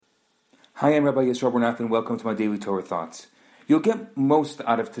Hi, I'm Rabbi Yisrael Bernath, and welcome to my Daily Torah Thoughts. You'll get most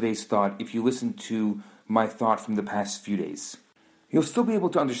out of today's thought if you listen to my thought from the past few days. You'll still be able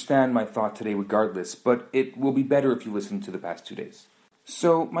to understand my thought today regardless, but it will be better if you listen to the past 2 days.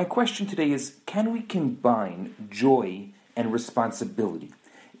 So, my question today is, can we combine joy and responsibility?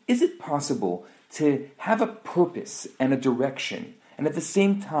 Is it possible to have a purpose and a direction, and at the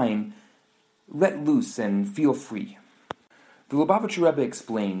same time, let loose and feel free? The Lubavitcher Rebbe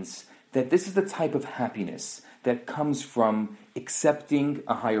explains that this is the type of happiness that comes from accepting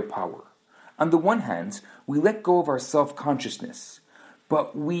a higher power. On the one hand, we let go of our self-consciousness,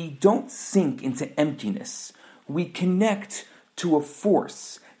 but we don't sink into emptiness. We connect to a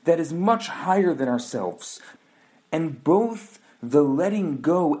force that is much higher than ourselves, and both the letting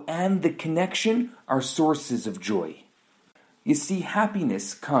go and the connection are sources of joy. You see,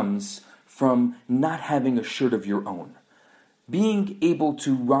 happiness comes from not having a shirt of your own, being able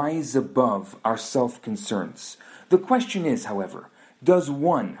to rise above our self-concerns. The question is, however, does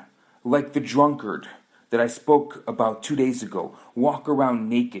one, like the drunkard that I spoke about 2 days ago, walk around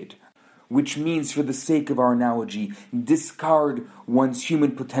naked, which means, for the sake of our analogy, discard one's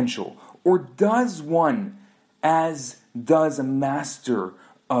human potential? Or does one, as does a master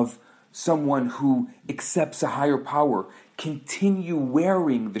of someone who accepts a higher power, continue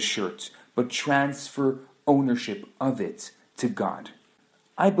wearing the shirt, but transfer ownership of it to God?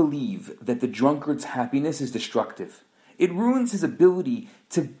 I believe that the drunkard's happiness is destructive. It ruins his ability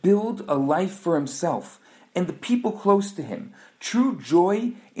to build a life for himself and the people close to him. True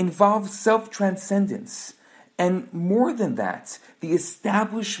joy involves self-transcendence, and more than that, the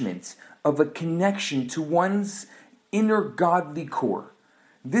establishment of a connection to one's inner godly core.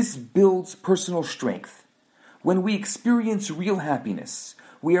 This builds personal strength. When we experience real happiness,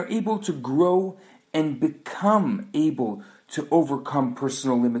 we are able to grow and become able to overcome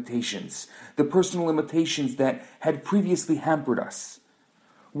personal limitations, the personal limitations that had previously hampered us.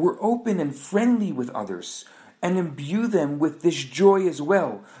 We're open and friendly with others and imbue them with this joy as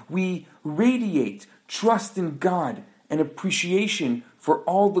well. We radiate trust in God and appreciation for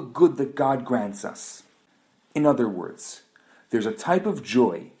all the good that God grants us. In other words, there's a type of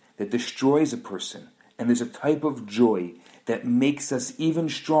joy that destroys a person, and there's a type of joy that makes us even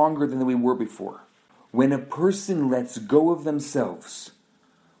stronger than we were before. When a person lets go of themselves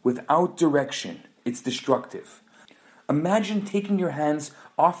without direction, it's destructive. Imagine taking your hands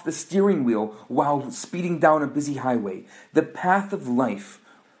off the steering wheel while speeding down a busy highway. The path of life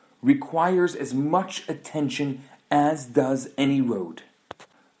requires as much attention as does any road.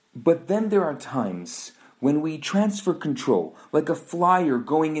 But then there are times when we transfer control, like a flyer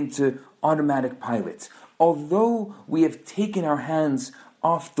going into automatic pilot. Although we have taken our hands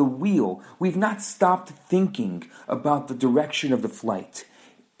off the wheel, we've not stopped thinking about the direction of the flight.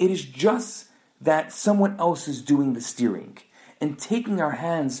 It is just that someone else is doing the steering. And taking our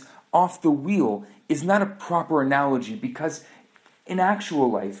hands off the wheel is not a proper analogy, because in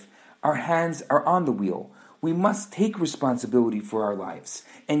actual life, our hands are on the wheel. We must take responsibility for our lives.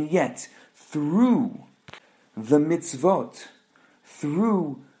 And yet, through the mitzvot,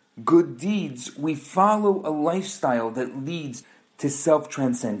 through good deeds, we follow a lifestyle that leads to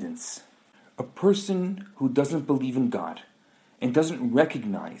self-transcendence. A person who doesn't believe in God and doesn't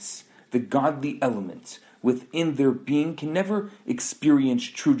recognize the godly element within their being can never experience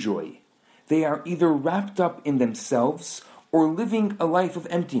true joy. They are either wrapped up in themselves or living a life of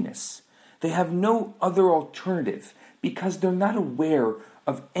emptiness. They have no other alternative because they're not aware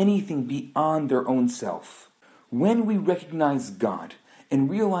of anything beyond their own self. When we recognize God and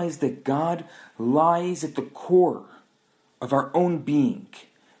realize that God lies at the core of our own being,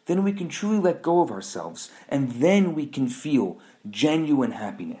 then we can truly let go of ourselves, and then we can feel genuine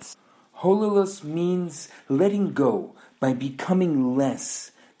happiness. Holilus means letting go by becoming less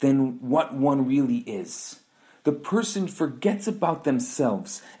than what one really is. The person forgets about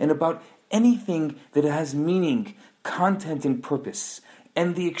themselves and about anything that has meaning, content, and purpose.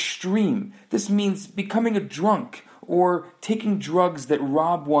 And the extreme, this means becoming a drunk or taking drugs that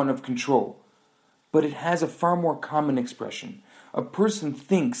rob one of control. But it has a far more common expression. A person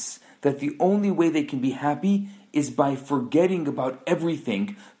thinks that the only way they can be happy is by forgetting about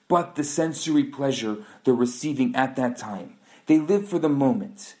everything but the sensory pleasure they're receiving at that time. They live for the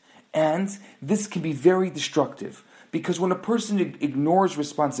moment. And this can be very destructive, because when a person ignores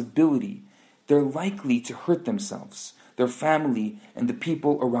responsibility, they're likely to hurt themselves, their family, and the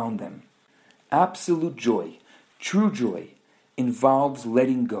people around them. Absolute joy, true joy, involves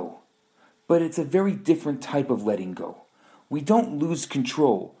letting go. But it's a very different type of letting go. We don't lose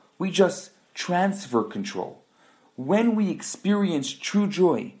control. We just transfer control. When we experience true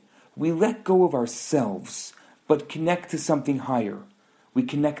joy, we let go of ourselves, but connect to something higher. We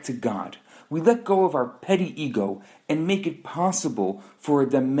connect to God. We let go of our petty ego and make it possible for a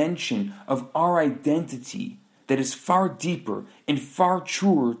dimension of our identity that is far deeper and far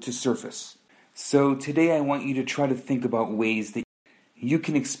truer to surface. So today I want you to try to think about ways that you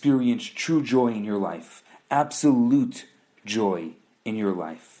can experience true joy in your life, absolute joy in your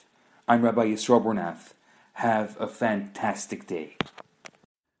life. I'm Rabbi Yisrael Bernath. Have a fantastic day.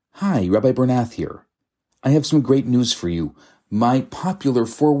 Hi, Rabbi Bernath here. I have some great news for you. My popular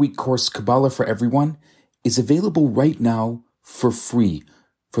 4-week course, Kabbalah for Everyone, is available right now for free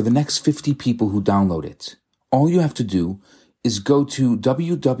for the next 50 people who download it. All you have to do is go to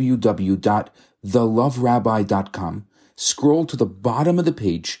www.theloverabbi.com, scroll to the bottom of the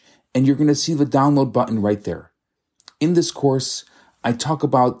page, and you're going to see the download button right there. In this course, I talk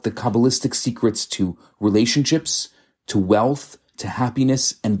about the Kabbalistic secrets to relationships, to wealth, to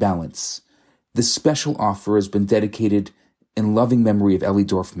happiness, and balance. This special offer has been dedicated in loving memory of Ellie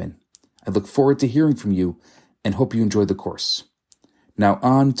Dorfman. I look forward to hearing from you and hope you enjoy the course. Now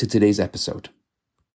on to today's episode.